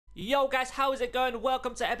Yo guys, how is it going?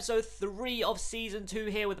 Welcome to episode 3 of season 2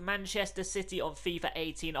 here with Manchester City on FIFA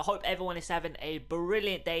 18. I hope everyone is having a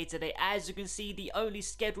brilliant day today. As you can see, the only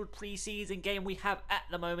scheduled pre-season game we have at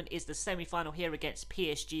the moment is the semi-final here against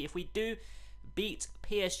PSG. If we do beat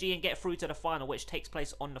PSG and get through to the final, which takes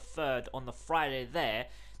place on the 3rd, on the Friday there,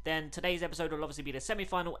 then today's episode will obviously be the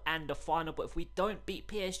semi-final and the final. But if we don't beat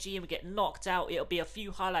PSG and we get knocked out, it'll be a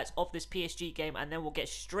few highlights of this PSG game, and then we'll get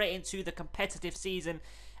straight into the competitive season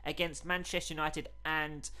against Manchester United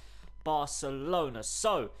and Barcelona.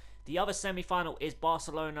 So the other semi-final is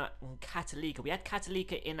Barcelona and Catalika. We had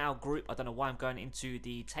Catalika in our group. I don't know why I'm going into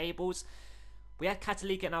the tables. We had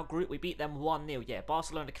Catalika in our group. We beat them 1-0. Yeah,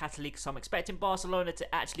 Barcelona, Catalika. So I'm expecting Barcelona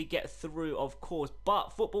to actually get through, of course.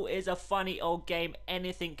 But football is a funny old game.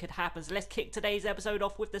 Anything could happen. So let's kick today's episode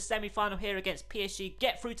off with the semi-final here against PSG.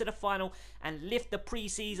 Get through to the final and lift the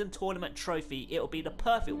pre-season tournament trophy. It'll be the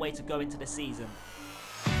perfect way to go into the season.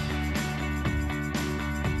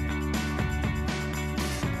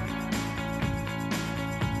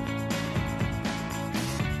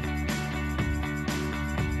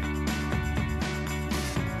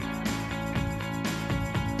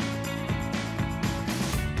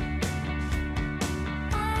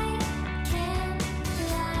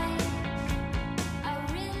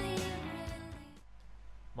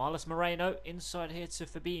 Marlos Moreno inside here to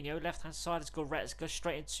Fabinho. Left hand side is Goretzka.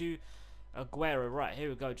 Straight into Aguero. Right, here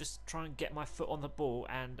we go. Just try and get my foot on the ball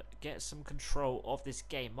and get some control of this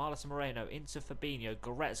game. Marlos Moreno into Fabinho.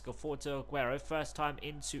 Goretzka forward to Aguero. First time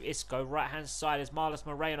into Isco. Right hand side is Marlos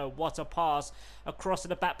Moreno. What a pass. Across to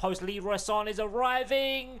the back post. Leroy Sané is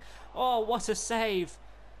arriving. Oh, what a save.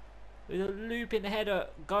 With a looping header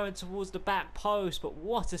going towards the back post. But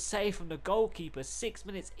what a save from the goalkeeper. 6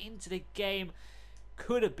 minutes into the game.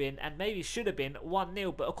 Could have been and maybe should have been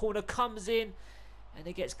 1-0, but a corner comes in and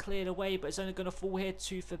it gets cleared away, but it's only going to fall here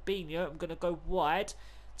to Fabinho. I'm going to go wide,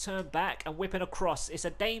 turn back and whip it across. It's a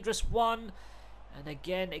dangerous one, and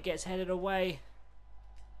again it gets headed away.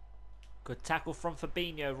 Good tackle from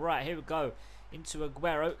Fabinho. Right, here we go. Into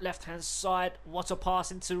Aguero, left hand side. What a pass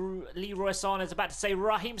into Leroy Sané. I was about to say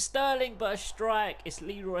Raheem Sterling, but a strike. It's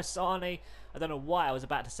Leroy Sané. I don't know why I was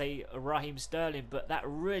about to say Raheem Sterling, but that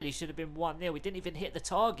really should have been 1-0. We didn't even hit the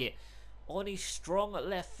target. On his strong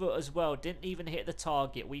left foot as well. Didn't even hit the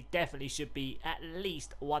target. We definitely should be at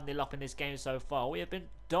least 1-0 up in this game so far. We have been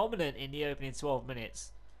dominant in the opening 12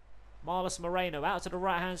 minutes. Marlos Moreno out to the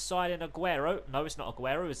right hand side and Aguero. No, it's not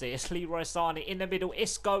Aguero, is it? It's Leroy Sané in the middle.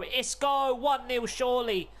 Isco. 1-0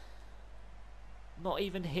 surely. Not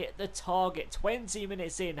even hit the target. 20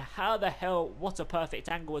 minutes in. How the hell? What a perfect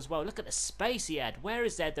angle as well. Look at the space he had. Where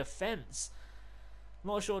is their defence?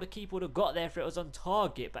 Not sure the keeper would have got there if it was on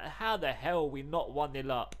target, but how the hell are we not 1-0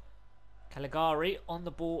 up? Caligari on the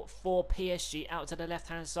ball for PSG. Out to the left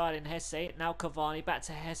hand side in Hesse. Now Cavani back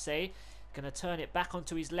to Hesse. Going to turn it back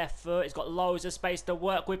onto his left foot. He's got loads of space to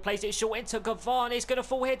work with. Plays it short into Cavani. It's going to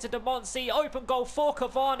fall here to Demonsi. Open goal for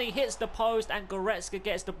Cavani. Hits the post and Goretzka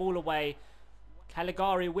gets the ball away.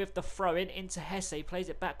 Caligari with the throw in into Hesse. Plays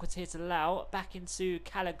it backwards here to Lau. Back into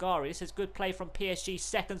Caligari. This is good play from PSG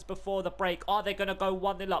seconds before the break. Are they going to go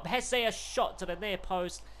 1-0 up? Hesse a shot to the near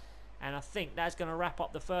post. And I think that's going to wrap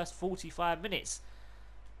up the first 45 minutes.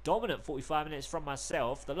 Dominant 45 minutes from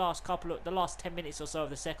myself. The last 10 minutes or so of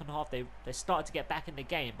the second half, they started to get back in the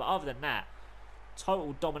game. But other than that,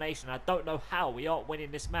 total domination. I don't know how we aren't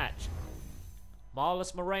winning this match.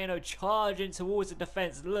 Marlos Moreno charging towards the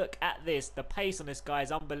defence. Look at this. The pace on this guy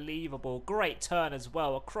is unbelievable. Great turn as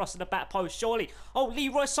well. Across the back post, surely. Oh,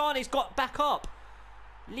 Leroy Sané's got back up.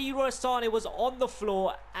 Leroy Sané was on the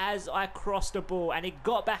floor as I crossed the ball, and he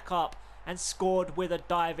got back up and scored with a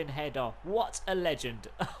diving header. What a legend.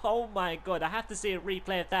 Oh my god, I have to see a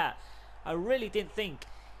replay of that. I really didn't think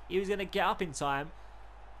he was going to get up in time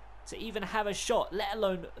to even have a shot, let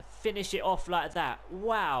alone finish it off like that.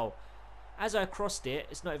 Wow. As I crossed it,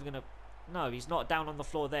 it's not even going to... No, he's not down on the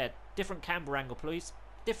floor there. Different camera angle, please.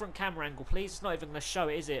 Different camera angle, please. It's not even going to show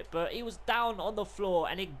it, is it? But he was down on the floor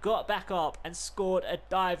and he got back up and scored a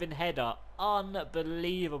diving header.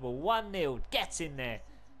 Unbelievable. 1-0. Get in there.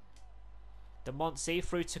 Demonsi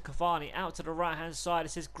through to Cavani, out to the right hand side.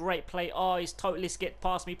 This is great play. Oh, he's totally skipped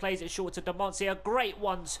past me. Plays it short to Demonsi. A great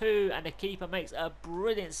 1-2, and the keeper makes a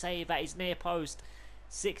brilliant save at his near post.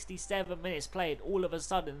 67 minutes played. All of a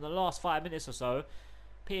sudden, in the last 5 minutes or so,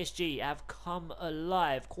 PSG have come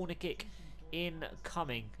alive. Corner kick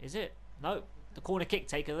incoming. Is it? No. The corner kick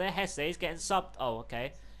taker there. Hesse is getting subbed. Oh,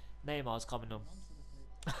 okay. Neymar's coming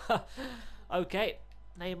on. Okay.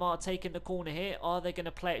 Neymar taking the corner here. Are they going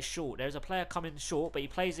to play it short? There's a player coming short, but he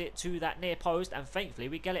plays it to that near post, and thankfully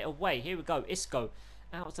we get it away. Here we go. Isco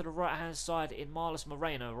out to the right-hand side in Marlos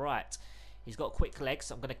Moreno. Right, he's got quick legs,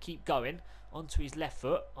 so I'm going to keep going. Onto his left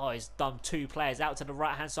foot. Oh, he's done two players out to the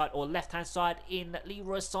right-hand side or left-hand side in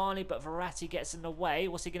Leroy Sané, but Verratti gets in the way.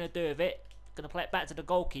 What's he going to do with it? Going to play it back to the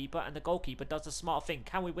goalkeeper, and the goalkeeper does the smart thing.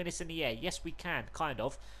 Can we win this in the air? Yes, we can, kind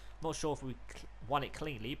of. Not sure if we won it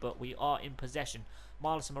cleanly, but we are in possession.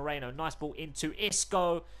 Marlos Moreno, nice ball into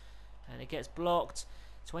Isco, and it gets blocked.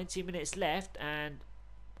 20 minutes left, and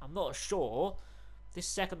I'm not sure. This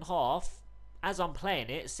second half, as I'm playing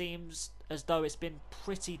it, seems as though it's been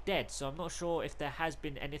pretty dead. So I'm not sure if there has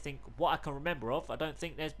been anything, what I can remember of. I don't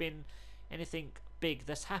think there's been anything big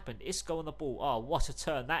that's happened. Isco on the ball. Oh, what a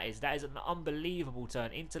turn that is. That is an unbelievable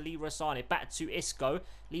turn. Into Leroy Sané. Back to Isco.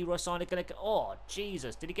 Leroy Sané going to... Oh,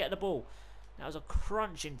 Jesus. Did he get the ball? That was a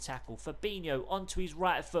crunching tackle. Fabinho onto his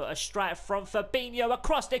right foot. A strike from Fabinho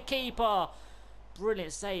across the keeper.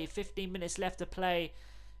 Brilliant save. 15 minutes left to play.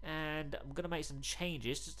 And I'm going to make some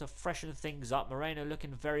changes just to freshen things up. Moreno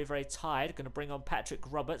looking very, very tired. Going to bring on Patrick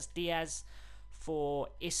Roberts. Diaz for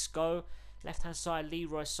Isco. Left-hand side,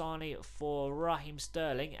 Leroy Sané for Raheem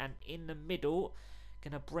Sterling. And in the middle,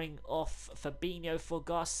 going to bring off Fabinho for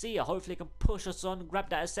Garcia. Hopefully he can push us on, grab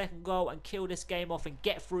that second goal and kill this game off and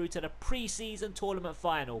get through to the pre-season tournament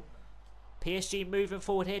final. PSG moving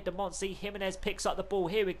forward here. Demonsi Jimenez picks up the ball.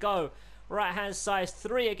 Here we go. Right hand side,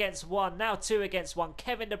 3 against 1. Now 2 against 1.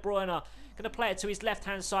 Kevin De Bruyne going to play it to his left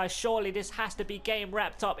hand side. Surely this has to be game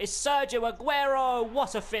wrapped up. It's Sergio Aguero.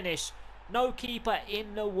 What a finish. No keeper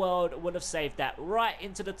in the world would have saved that. Right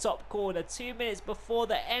into the top corner. 2 minutes before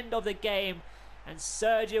the end of the game. And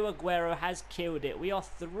Sergio Aguero has killed it. We are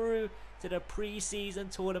through to the pre-season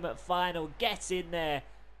tournament final. Get in there.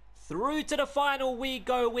 Through to the final we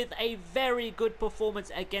go with a very good performance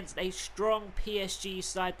against a strong PSG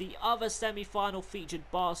side. The other semi-final featured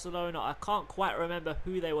Barcelona. I can't quite remember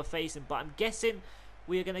who they were facing, but I'm guessing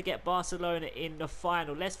we're going to get Barcelona in the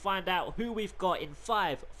final. Let's find out who we've got in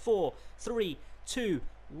 5, 4, 3, 2,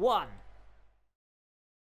 1.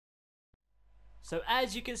 So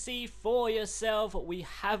as you can see for yourself, we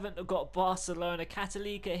haven't got Barcelona.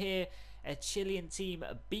 Catalika here, a Chilean team,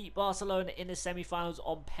 beat Barcelona in the semi-finals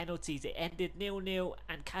on penalties. It ended 0-0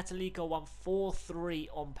 and Catalika won 4-3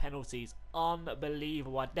 on penalties.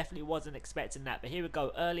 Unbelievable. I definitely wasn't expecting that. But here we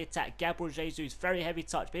go. Early attack. Gabriel Jesus. Very heavy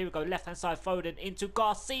touch. But here we go. Left-hand side Foden into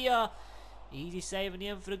Garcia. Easy save in the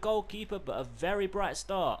end for the goalkeeper, but a very bright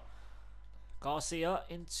start. Garcia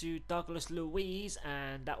into Douglas Luiz,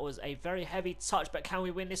 and that was a very heavy touch, but can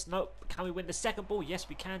we win this? Nope. Can we win the second ball? Yes,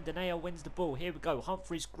 we can. Denea wins the ball. Here we go.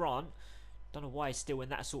 Humphreys Grant. Don't know why he's still in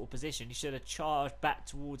that sort of position. He should have charged back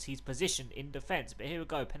towards his position in defence. But here we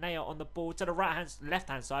go. Pineda on the ball to the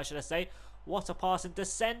left-hand side, should I say. What a pass and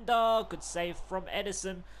descender. Good save from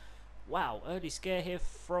Edison. Wow, early scare here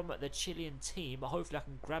from the Chilean team. But hopefully I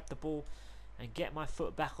can grab the ball and get my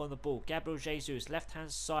foot back on the ball. Gabriel Jesus.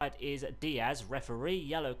 Left-hand side is Diaz. Referee.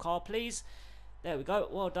 Yellow card, please. There we go.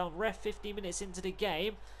 Well done, ref. 15 minutes into the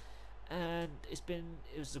game. And it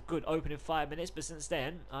was a good opening 5 minutes, but since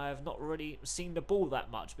then I have not really seen the ball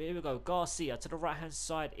that much. But here we go. Garcia to the right hand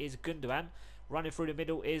side is Gundogan. Running through the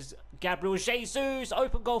middle is Gabriel Jesus.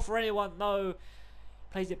 Open goal for anyone? No.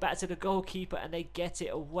 Plays it back to the goalkeeper and they get it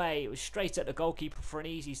away. It was straight at the goalkeeper for an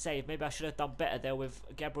easy save. Maybe I should have done better there with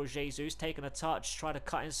Gabriel Jesus. Taking a touch, try to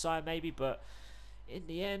cut inside maybe, but in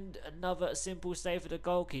the end, another simple save for the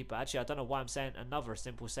goalkeeper. Actually, I don't know why I'm saying another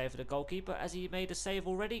simple save for the goalkeeper, as he made a save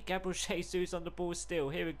already. Gabriel Jesus on the ball still.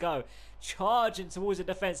 Here we go. Charging towards the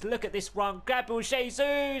defence. Look at this run. Gabriel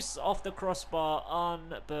Jesus off the crossbar.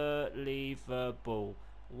 Unbelievable.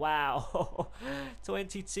 Wow.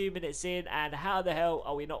 22 minutes in, and how the hell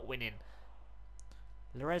are we not winning?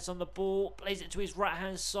 Lorez on the ball. Plays it to his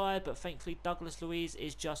right-hand side, but thankfully Douglas Luiz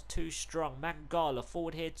is just too strong. Mangala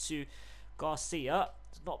forward here to Garcia.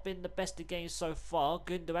 It's not been the best of games so far.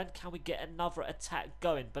 Gundogan, can we get another attack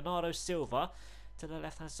going? Bernardo Silva to the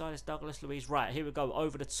left hand side is Douglas Luiz. Right, here we go,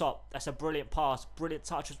 over the top. That's a brilliant pass, brilliant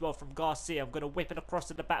touch as well from Garcia. I'm going to whip it across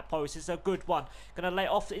to the back post. It's a good one. Going to lay it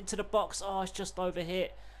off into the box. Oh, it's just over here.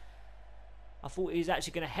 I thought he was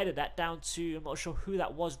actually going to header that down to, I'm not sure who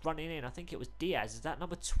that was running in. I think it was Diaz. Is that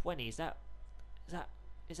number 20? Is that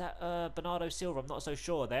Bernardo Silva? I'm not so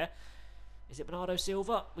sure there. Is it Bernardo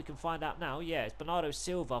Silva? We can find out now. Yeah, it's Bernardo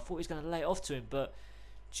Silva. I thought he was going to lay it off to him, but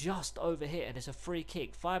just over here, and it's a free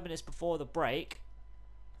kick. 5 minutes before the break.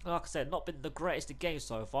 Like I said, not been the greatest of games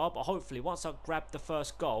so far, but hopefully once I grab the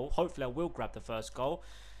first goal, hopefully I will grab the first goal,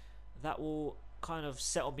 that will kind of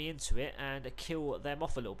settle me into it and kill them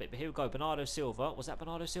off a little bit. But here we go, Bernardo Silva. Was that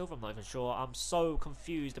Bernardo Silva? I'm not even sure. I'm so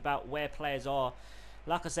confused about where players are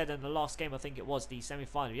Like I said in the last game, I think it was the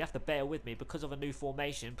semi-final, you have to bear with me because of a new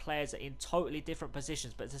formation. Players are in totally different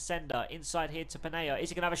positions. But to sender inside here to Panea. Is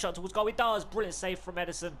he going to have a shot towards goal? He does. Brilliant save from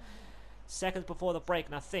Edison. Seconds before the break,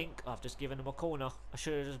 and I think I've just given him a corner. I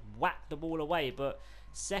should have just whacked the ball away, but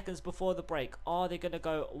seconds before the break, are they going to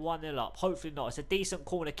go 1-0 up? Hopefully not. It's a decent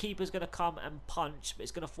corner. Keeper's going to come and punch, but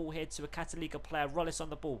it's going to fall here to a Catalika player. Rollis on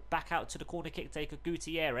the ball. Back out to the corner kick taker,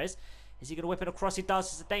 Gutierrez. Is he going to whip it across? He does.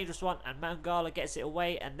 It's a dangerous one, and Mangala gets it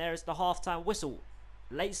away, and there is the half-time whistle.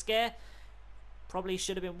 Late scare. Probably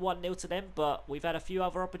should have been 1-0 to them, but we've had a few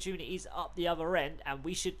other opportunities up the other end, and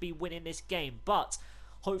we should be winning this game. But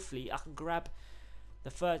hopefully I can grab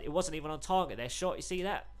the third. It wasn't even on target, their shot. You see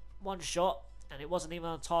that? One shot, and it wasn't even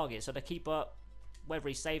on target. So the keeper, whether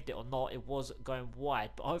he saved it or not, it was going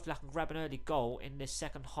wide. But hopefully I can grab an early goal in this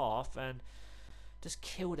second half and just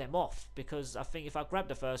kill them off. Because I think if I grab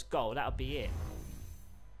the first goal, that'll be it.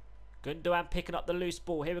 Gundogan picking up the loose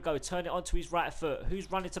ball. Here we go. Turn it onto his right foot.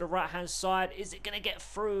 Who's running to the right-hand side? Is it going to get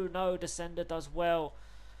through? No, Descender does well.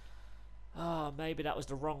 Oh, maybe that was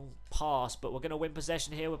the wrong pass, but we're going to win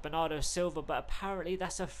possession here with Bernardo Silva, but apparently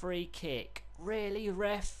that's a free kick. Really,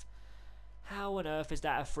 ref? How on earth is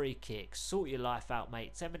that a free kick? Sort your life out,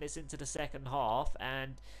 mate. 10 minutes into the second half,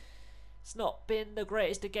 and it's not been the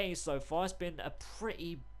greatest of games so far. It's been a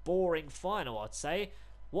pretty boring final, I'd say.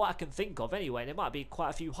 What I can think of anyway, there might be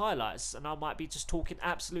quite a few highlights, and I might be just talking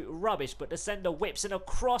absolute rubbish, but the sender whips it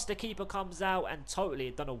across, the keeper comes out, and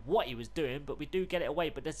totally don't know what he was doing, but we do get it away.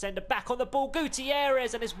 But the sender back on the ball,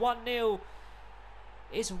 Gutierrez, and it's 1-0.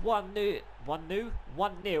 It's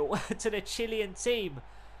 1-0 to the Chilean team.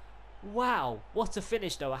 Wow, what a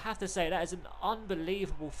finish though. I have to say, that is an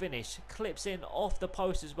unbelievable finish. Clips in off the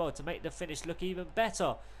post as well to make the finish look even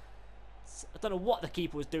better. I don't know what the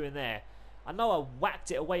keeper was doing there. I know I whacked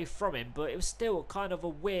it away from him, but it was still kind of a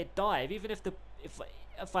weird dive. Even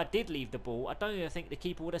if I did leave the ball, I don't even think the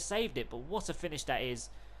keeper would have saved it. But what a finish that is.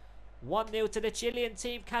 1-0 to the Chilean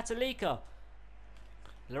team, Catalika.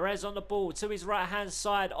 Larez on the ball to his right-hand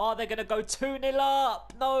side. Are they going to go 2-0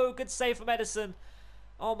 up? No, good save from Edison.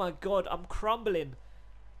 Oh my God, I'm crumbling.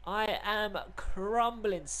 I am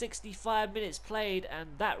crumbling. 65 minutes played,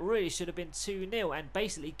 and that really should have been 2-0 and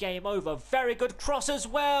basically game over. Very good cross as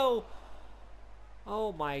well.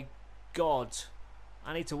 Oh my God.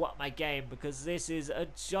 I need to up my game because this is a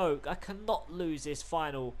joke. I cannot lose this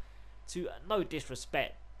final to, no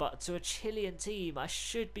disrespect, but to a Chilean team. I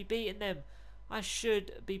should be beating them. I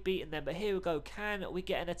should be beating them. But here we go. Can we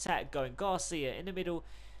get an attack going? Garcia in the middle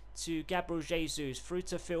to Gabriel Jesus. Through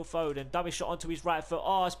to Phil Foden. Dummy shot onto his right foot.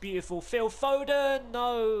 Oh, it's beautiful. Phil Foden.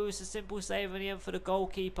 No, it's a simple save in the end for the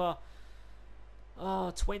goalkeeper.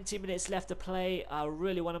 Oh, 20 minutes left to play. I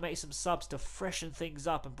really want to make some subs to freshen things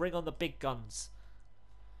up and bring on the big guns.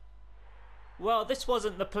 Well, this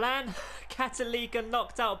wasn't the plan. Catalika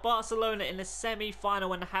knocked out Barcelona in the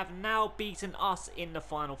semi-final and have now beaten us in the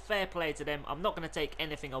final. Fair play to them. I'm not going to take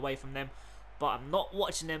anything away from them, but I'm not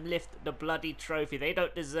watching them lift the bloody trophy. They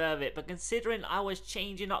don't deserve it. But considering I was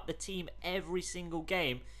changing up the team every single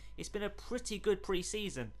game, it's been a pretty good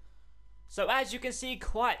pre-season. So as you can see,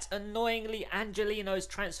 quite annoyingly, Angelino's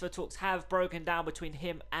transfer talks have broken down between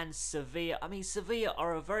him and Sevilla. I mean, Sevilla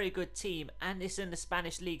are a very good team and it's in the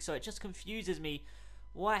Spanish league, so it just confuses me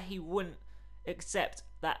why he wouldn't accept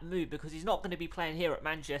that move, because he's not going to be playing here at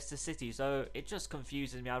Manchester City, so it just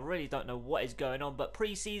confuses me. I really don't know what is going on, but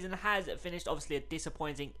pre-season has finished, obviously a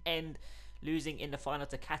disappointing end, losing in the final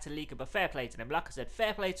to Catalika, but fair play to them. Like I said,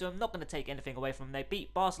 fair play to them. Not going to take anything away from them. They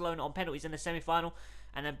beat Barcelona on penalties in the semi-final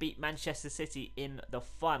and then beat Manchester City in the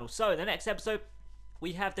final. So in the next episode,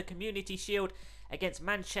 we have the Community Shield against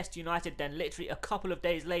Manchester United. Then literally a couple of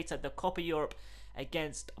days later, the Copa Europe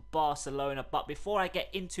against Barcelona. But before I get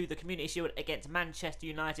into the Community Shield against Manchester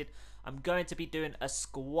United, I'm going to be doing a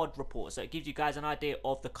squad report, so it gives you guys an idea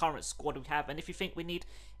of the current squad we have, and if you think we need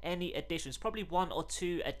any additions, probably 1 or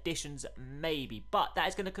 2 additions maybe. But that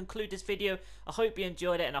is going to conclude this video. I hope you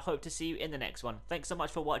enjoyed it, and I hope to see you in the next one. Thanks so much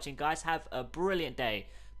for watching, guys. Have a brilliant day.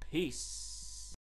 Peace.